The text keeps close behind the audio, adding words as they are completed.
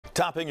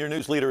Topping your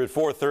news leader at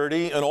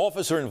 4:30, an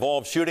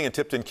officer-involved shooting in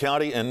Tipton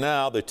County, and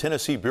now the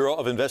Tennessee Bureau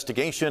of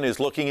Investigation is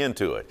looking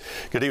into it.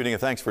 Good evening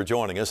and thanks for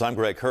joining us. I'm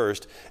Greg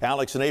Hurst.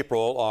 Alex and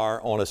April are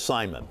on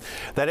assignment.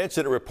 That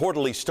incident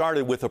reportedly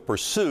started with a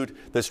pursuit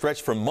that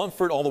stretched from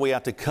Munford all the way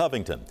out to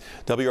Covington.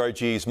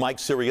 WRG's Mike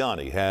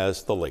Sirianni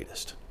has the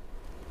latest.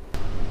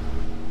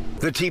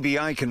 The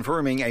TBI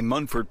confirming a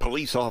Munford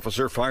police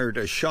officer fired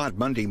a shot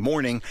Monday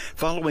morning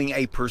following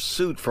a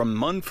pursuit from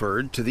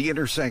Munford to the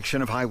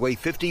intersection of Highway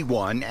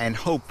 51 and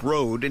Hope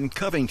Road in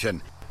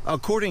Covington.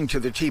 According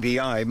to the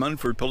TBI,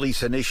 Munford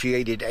police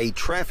initiated a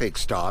traffic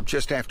stop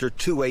just after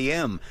 2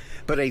 a.m.,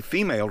 but a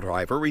female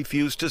driver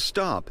refused to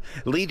stop,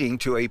 leading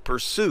to a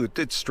pursuit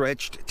that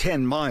stretched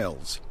 10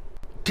 miles.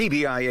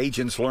 TBI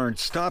agents learned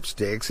stop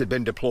sticks had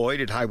been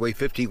deployed at Highway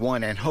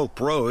 51 and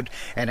Hope Road,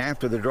 and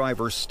after the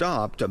driver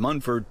stopped, a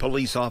Munford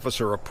police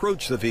officer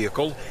approached the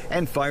vehicle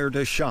and fired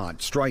a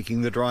shot,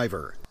 striking the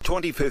driver.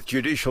 25th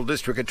Judicial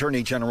District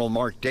Attorney General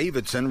Mark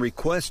Davidson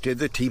requested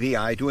the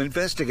TBI to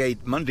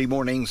investigate Monday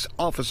morning's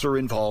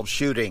officer-involved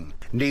shooting.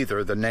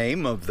 Neither the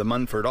name of the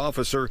Munford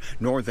officer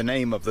nor the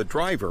name of the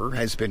driver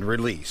has been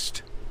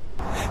released.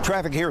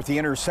 Traffic here at the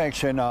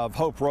intersection of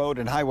Hope Road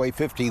and Highway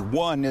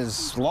 51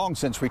 is long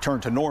since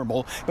returned to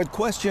normal, but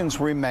questions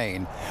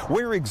remain.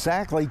 Where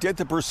exactly did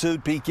the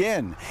pursuit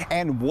begin,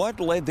 and what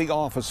led the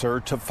officer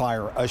to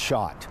fire a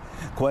shot?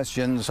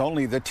 Questions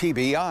only the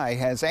TBI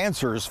has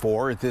answers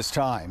for at this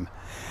time.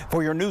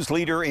 For your news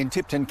leader in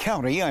Tipton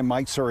County, I'm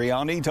Mike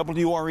Sirianni,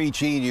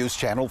 WREG News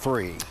Channel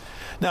 3.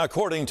 Now,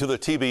 according to the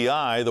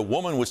TBI, the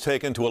woman was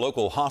taken to a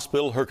local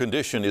hospital. Her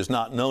condition is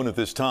not known at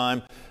this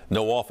time.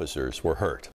 No officers were hurt.